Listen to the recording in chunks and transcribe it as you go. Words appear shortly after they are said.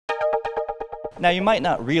Now, you might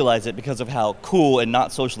not realize it because of how cool and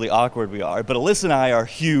not socially awkward we are, but Alyssa and I are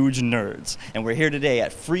huge nerds, and we're here today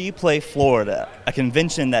at Free Play Florida, a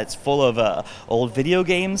convention that's full of old video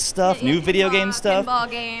game stuff, new video game stuff, pinball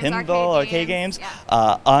games, arcade games.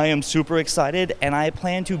 Yeah. I am super excited, and I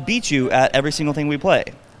plan to beat you at every single thing we play.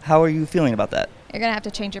 How are you feeling about that? You're gonna have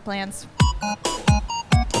to change your plans.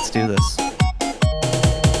 Let's do this.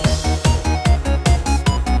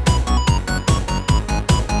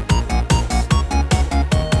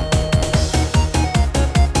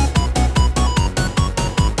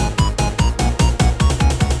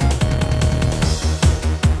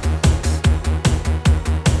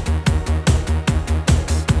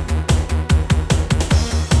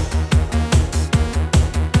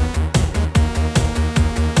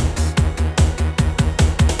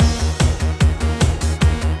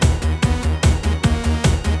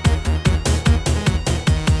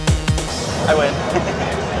 I win.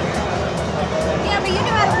 Yeah, but you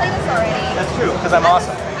knew how to play this already. That's true, because I'm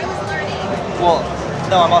awesome. I was learning. Well,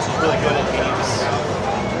 no, I'm also really good at games.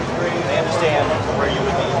 I understand where you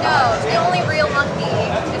would be. No, the only real monkey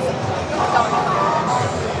is Donkey Kong.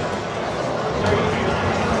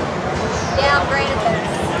 Yeah, I'm great at this.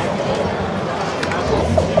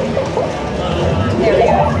 There we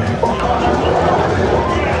go.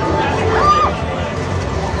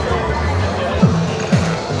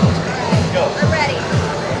 We're ready.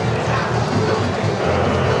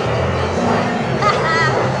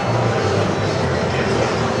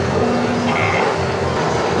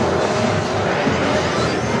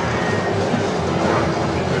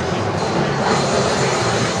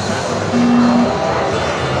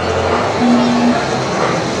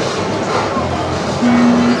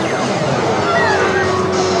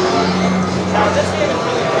 Now, this game is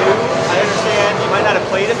really new. I understand you might not have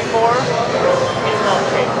played it before. It's not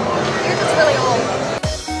okay. You're just really old.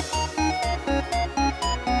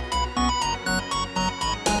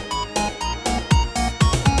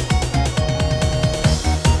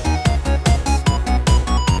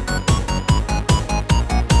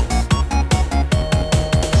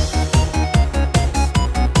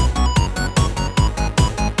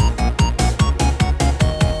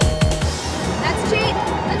 That's cheap.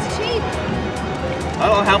 That's cheap. I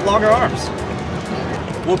don't have longer arms.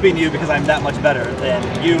 Whooping you because I'm that much better than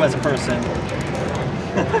you as a person.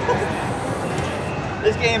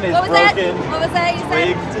 This game is broken. What was that you said?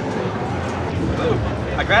 Rigged. Ooh,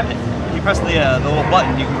 I grabbed it. If you press the little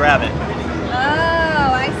button, you can grab it.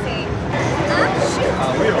 Oh, I see. Ah, shoot.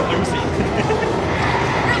 We are losing.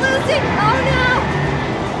 We're losing. Oh no.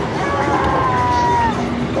 Ah,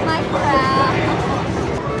 my crap.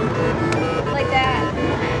 Like that.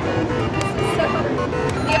 So,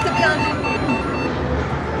 you have to be on.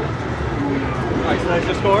 Alright, so that's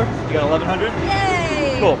your score. You got 1100?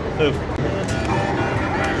 Yay! Cool. Move.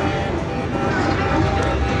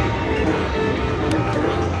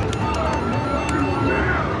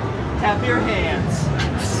 Tap your hands.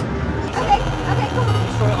 Okay, cool.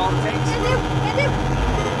 Destroy all the tanks.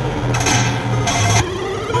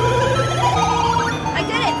 I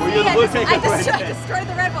did it! Were you the blue tank or the red I tank? destroyed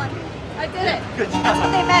the red one. I did it. Good job. That's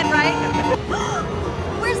what they meant, right?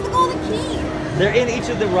 Where's the golden key? They're in each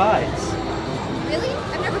of the rides. Really?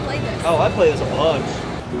 I've never played this. Oh, I play this a bunch.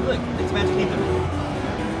 Look, it's Magic Kingdom.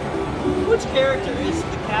 Which character is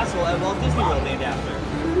the castle at Walt Disney World named after?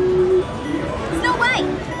 Snow White.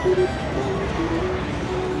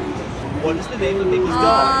 What is the name of Mickey's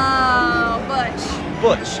dog? Oh, Butch.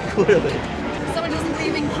 Butch, clearly. Someone just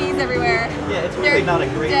leaving keys everywhere. Yeah, it's really not a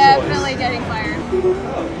great definitely choice. getting fired.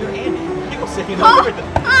 Oh, you're Andy. People say you know Oh, everything.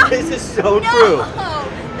 ah, This is so no, true.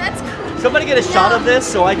 That's cool. Somebody get a shot of this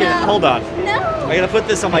so I can. No. Hold on. No. I gotta put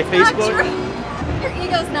this on my Not Facebook. true. Your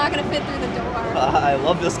ego's not gonna fit through the door. I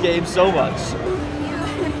love this game so much.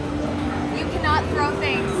 You cannot throw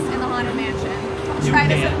things in the Haunted Mansion.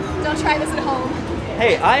 Don't try this at home.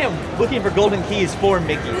 Hey, I am looking for golden keys for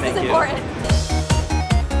Mickey. This Thank is you. important.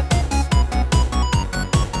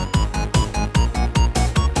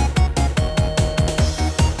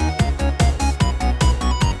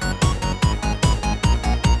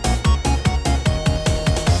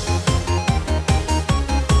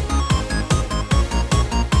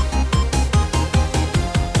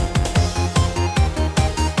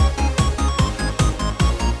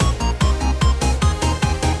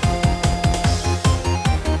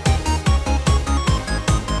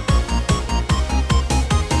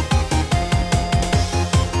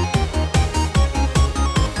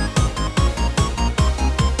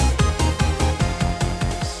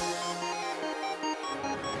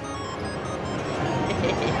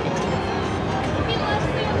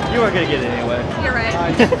 You weren't gonna get it anyway. You're right.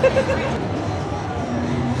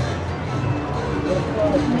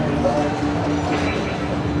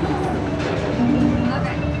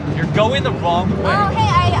 Okay. You're going the wrong way. Oh, hey,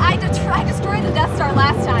 I destroyed the Death Star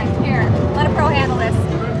last time. Here, let a pro handle this.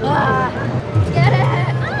 Get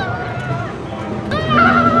it!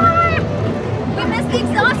 We missed the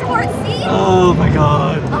exhaust port, see? Oh my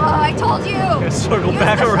god. Oh, I told you. Let's circle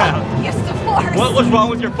back around. Use the force. What was wrong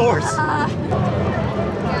with your force?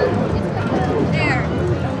 There.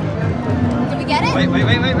 Did we get it? Wait.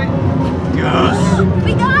 Yes!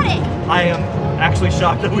 We got it! I am actually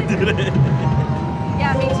shocked that we did it.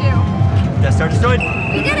 Yeah, me too. Death Star destroyed.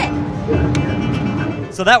 We did it!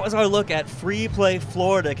 So that was our look at Free Play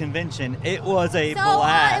Florida Convention. It was a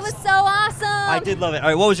blast. It was so awesome! I did love it. All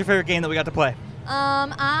right, what was your favorite game that we got to play?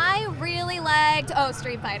 I really liked,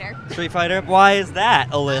 Street Fighter. Street Fighter? Why is that,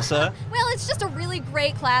 Alyssa? Well, it's just a really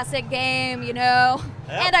great classic game, you know.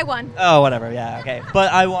 Yep. And I won. Oh, whatever, yeah, okay.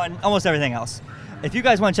 But I won almost everything else. If you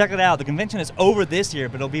guys want to check it out, the convention is over this year,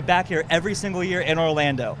 but it'll be back here every single year in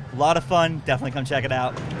Orlando. A lot of fun. Definitely come check it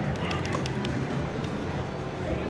out.